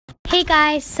Hey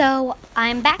guys, so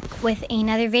I'm back with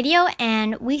another video,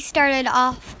 and we started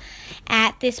off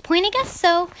at this point, I guess.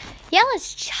 So yeah,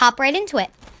 let's hop right into it.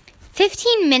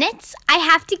 15 minutes. I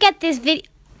have to get this video.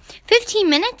 15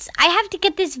 minutes. I have to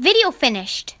get this video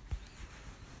finished.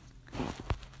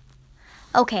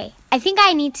 Okay, I think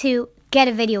I need to get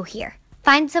a video here.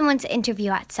 Find someone to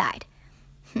interview outside.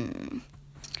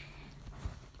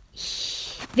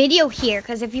 Video here,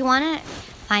 because if you want to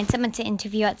find someone to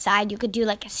interview outside, you could do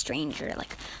like a stranger.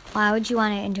 Like, why would you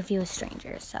want to interview a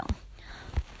stranger? So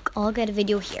I'll get a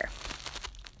video here.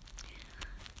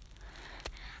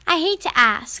 I hate to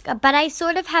ask, but I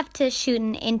sort of have to shoot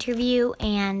an interview,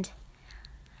 and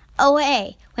oh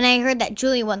hey, when I heard that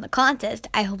Julie won the contest,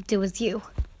 I hoped it was you.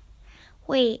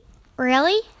 Wait,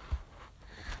 really?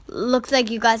 Looks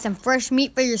like you got some fresh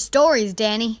meat for your stories,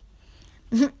 Danny.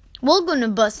 Welcome to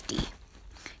Busty.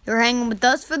 You're hanging with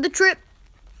us for the trip?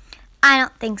 I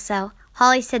don't think so.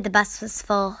 Holly said the bus was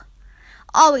full.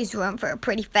 Always room for a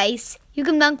pretty face. You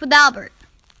can bunk with Albert.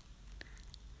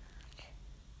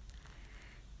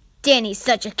 Danny's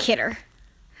such a kidder.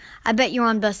 I bet you're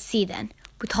on bus C then,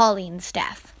 with Holly and the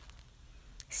staff.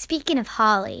 Speaking of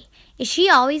Holly, is she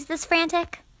always this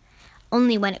frantic?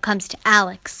 Only when it comes to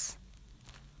Alex.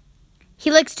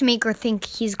 He likes to make her think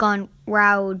he's gone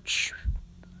rouge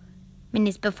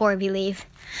minutes before we leave.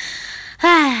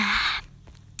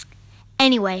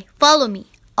 Anyway, follow me.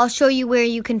 I'll show you where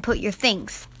you can put your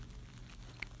things.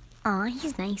 Aw,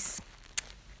 he's nice.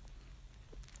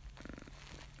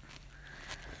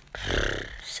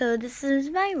 So this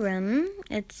is my room.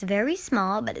 It's very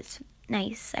small, but it's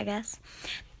nice, I guess.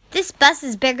 This bus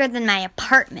is bigger than my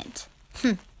apartment.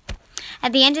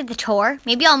 At the end of the tour,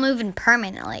 maybe I'll move in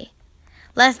permanently.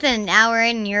 Less than an hour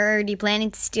in and you're already planning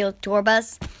to steal a tour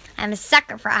bus? I'm a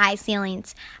sucker for high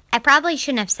ceilings. I probably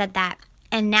shouldn't have said that.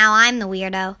 And now I'm the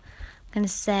weirdo. I'm going to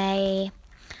say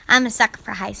I'm a sucker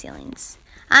for high ceilings.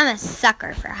 I'm a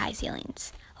sucker for high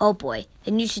ceilings. Oh boy,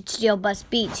 then you should steal bus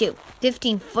B too.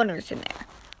 15 footers in there.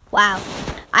 Wow,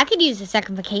 I could use a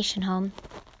second vacation home.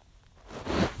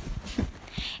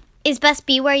 Is bus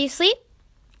B where you sleep?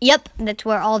 Yep, that's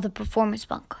where all the performers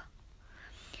bunk.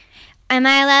 Am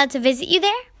I allowed to visit you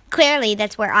there? Clearly,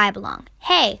 that's where I belong.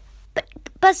 Hey, but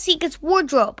bus C gets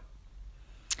wardrobe.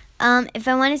 If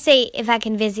I want to say if I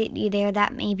can visit you there,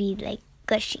 that may be like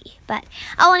gushy. But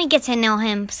I want to get to know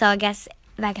him, so I guess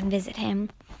if I can visit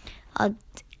him, am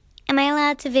I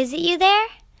allowed to visit you there?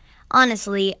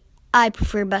 Honestly, I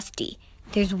prefer bus D.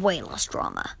 There's way less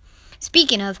drama.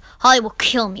 Speaking of, Holly will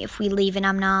kill me if we leave and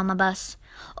I'm not on my bus.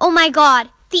 Oh my God,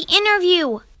 the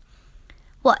interview!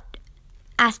 What?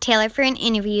 Ask Taylor for an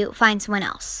interview, find someone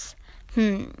else.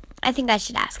 I think I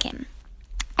should ask him.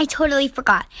 I totally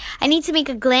forgot. I need to make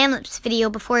a glam lips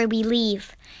video before we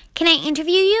leave. Can I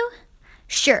interview you?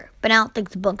 Sure, but I don't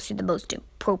think the bunks are the most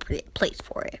appropriate place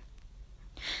for it.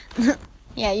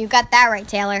 Yeah, you got that right,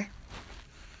 Taylor.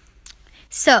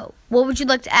 So, what would you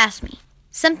like to ask me?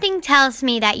 Something tells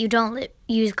me that you don't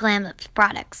use glam lips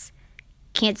products.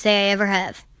 Can't say I ever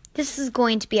have. This is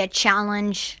going to be a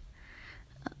challenge.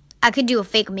 I could do a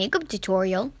fake makeup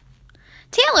tutorial.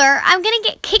 Taylor, I'm going to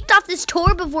get kicked off this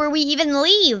tour before we even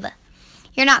leave.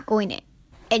 You're not going to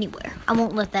anywhere. I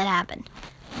won't let that happen.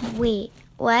 Wait,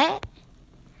 what?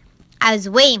 I was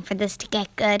waiting for this to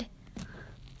get good.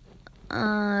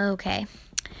 Okay.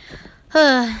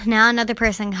 Now another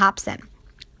person hops in.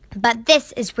 But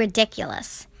this is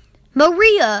ridiculous.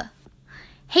 Maria!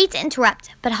 Hate to interrupt,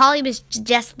 but Holly was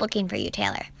just looking for you,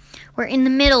 Taylor. We're in the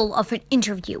middle of an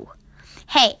interview.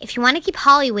 Hey, if you want to keep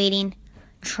Holly waiting,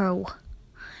 true.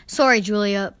 Sorry,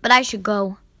 Julia, but I should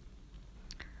go.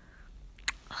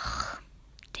 Ugh,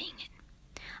 dang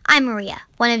it. I'm Maria,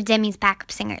 one of Demi's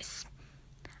backup singers.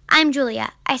 I'm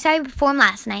Julia. I saw you perform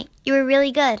last night. You were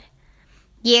really good.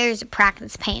 Years of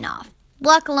practice paying off.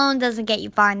 Luck alone doesn't get you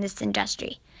far in this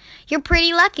industry. You're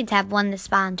pretty lucky to have won this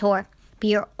spot on tour, but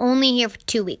you're only here for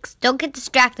 2 weeks. Don't get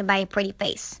distracted by your pretty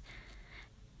face.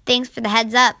 Thanks for the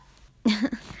heads up.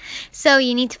 So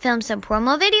you need to film some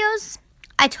promo videos?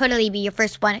 I'd totally be your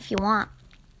first one if you want.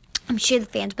 I'm sure the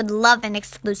fans would love an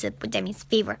exclusive with Demi's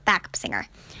favorite backup singer.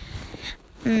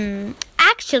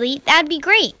 Actually, that'd be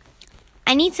great.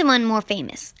 I need someone more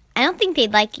famous. I don't think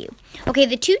they'd like you. Okay,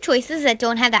 the two choices that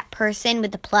don't have that person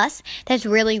with the plus, that's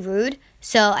really rude.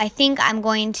 So I think I'm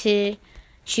going to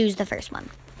choose the first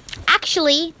one.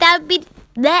 Actually, that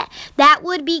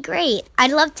would be great.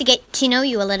 I'd love to get to know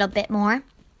you a little bit more.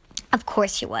 Of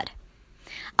course you would.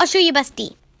 I'll show you bus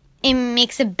D. It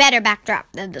makes a better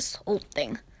backdrop than this whole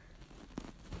thing.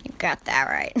 You got that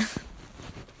right.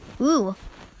 Ooh.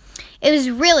 It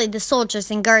was really the soldier's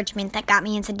engagement that got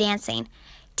me into dancing.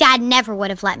 Dad never would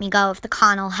have let me go if the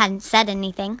colonel hadn't said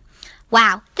anything.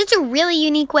 Wow, that's a really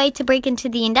unique way to break into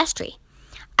the industry.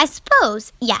 I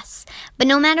suppose, yes, but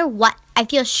no matter what, I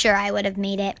feel sure I would have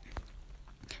made it.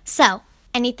 So,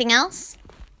 anything else?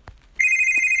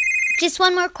 Just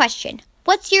one more question.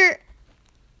 What's your...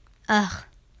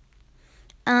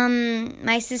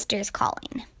 my sister's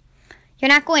calling. You're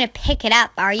not going to pick it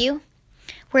up, are you?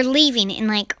 We're leaving in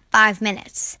like 5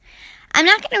 minutes. I'm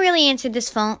not going to really answer the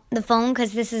phone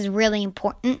because this is really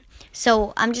important,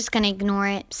 so I'm just going to ignore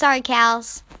it. Sorry,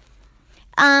 Cals.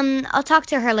 I'll talk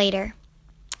to her later.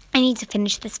 I need to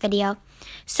finish this video.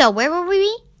 So, where were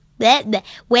we?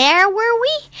 Where were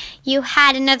we? You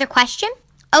had another question?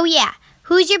 Oh, yeah.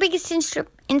 Who's your biggest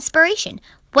inspiration?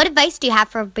 What advice do you have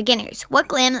for beginners? What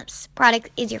Glam Lips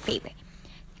product is your favorite?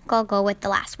 I'll go with the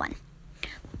last one.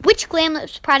 Which Glam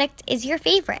Lips product is your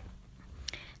favorite?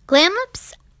 Glam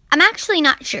Lips? I'm actually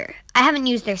not sure. I haven't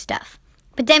used their stuff.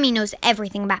 But Demi knows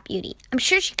everything about beauty. I'm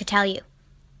sure she could tell you.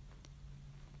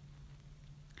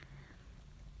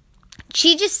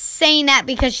 She just saying that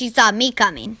because she saw me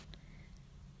coming.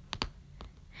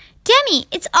 Demi,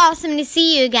 it's awesome to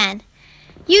see you again.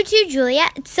 You too, Julia.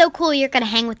 It's so cool you're going to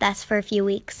hang with us for a few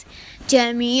weeks.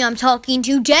 Demi, I'm talking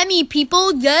to Demi,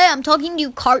 people. Yeah, I'm talking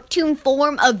to cartoon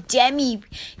form of Demi,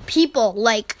 people.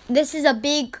 Like, this is a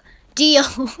big deal.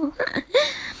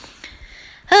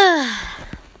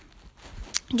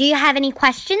 Do you have any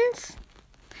questions?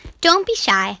 Don't be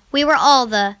shy. We were all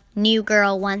the new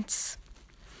girl once.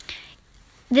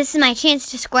 This is my chance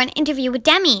to score an interview with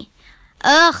Demi.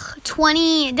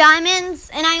 20 diamonds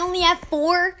and I only have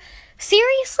 4?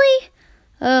 Seriously?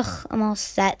 I'm all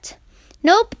set.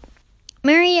 Nope.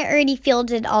 Maria already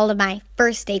fielded all of my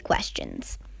first day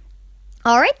questions.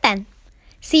 All right then.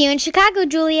 See you in Chicago,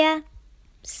 Julia.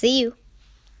 See you.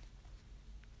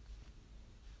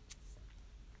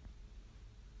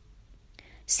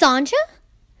 Sandra?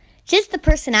 Just the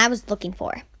person I was looking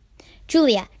for.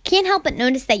 Julia, can't help but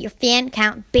notice that your fan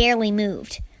count barely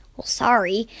moved. Well,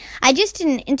 sorry. I just did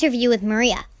an interview with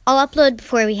Maria. I'll upload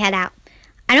before we head out.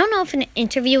 I don't know if an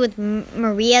interview with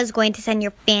Maria is going to send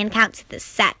your fan count to the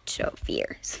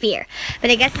sphere, but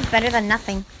I guess it's better than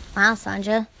nothing. Wow,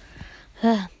 Sandra.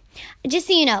 Just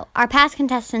so you know, our past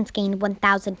contestants gained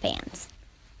 1,000 fans.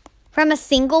 From a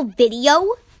single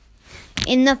video?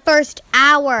 In the first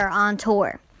hour on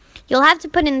tour. You'll have to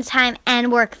put in the time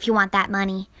and work if you want that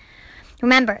money.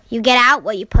 Remember, you get out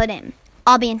what you put in.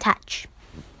 I'll be in touch.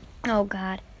 Oh,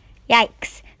 God.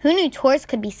 Yikes. Who knew tours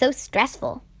could be so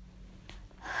stressful?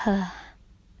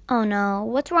 Oh, no.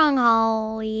 What's wrong,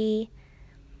 Holly?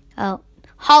 Oh,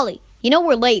 Holly, you know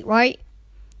we're late, right?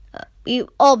 We've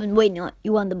all been waiting on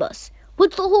you on the bus.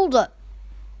 What's the holdup?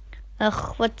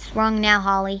 Ugh, what's wrong now,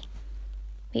 Holly?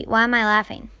 Wait, why am I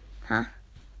laughing? Huh?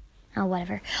 Oh,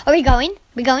 whatever. Are we going?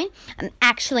 I'm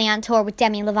actually on tour with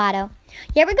Demi Lovato.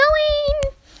 Yeah, we're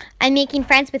going! I'm making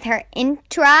friends with her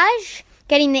entourage,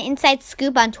 getting the inside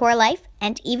scoop on tour life,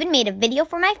 and even made a video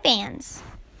for my fans.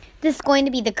 This is going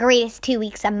to be the greatest 2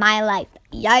 weeks of my life.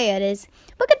 Yeah, it is.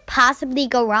 What could possibly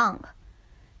go wrong?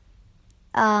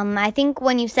 I think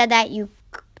when you said that, you...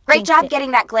 Great job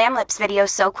getting that Glam Lips video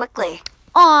so quickly.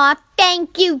 Aw,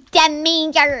 thank you,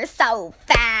 Demi. You're so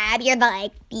fab. You're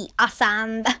the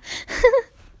awesome.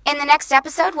 In the next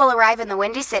episode, we'll arrive in the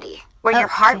Windy City, where your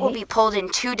heart will be pulled in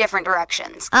 2 different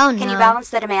directions. Oh, no. Can you balance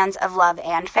the demands of love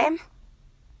and fame?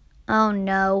 Oh,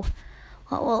 no.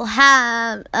 What we'll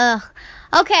have...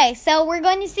 Okay, so we're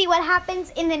going to see what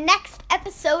happens in the next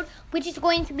episode, which is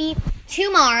going to be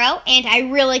tomorrow. And I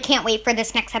really can't wait for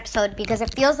this next episode because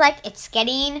it feels like it's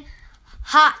getting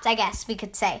hot, I guess we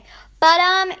could say.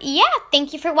 But, yeah,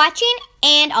 thank you for watching,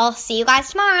 and I'll see you guys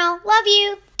tomorrow. Love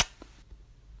you.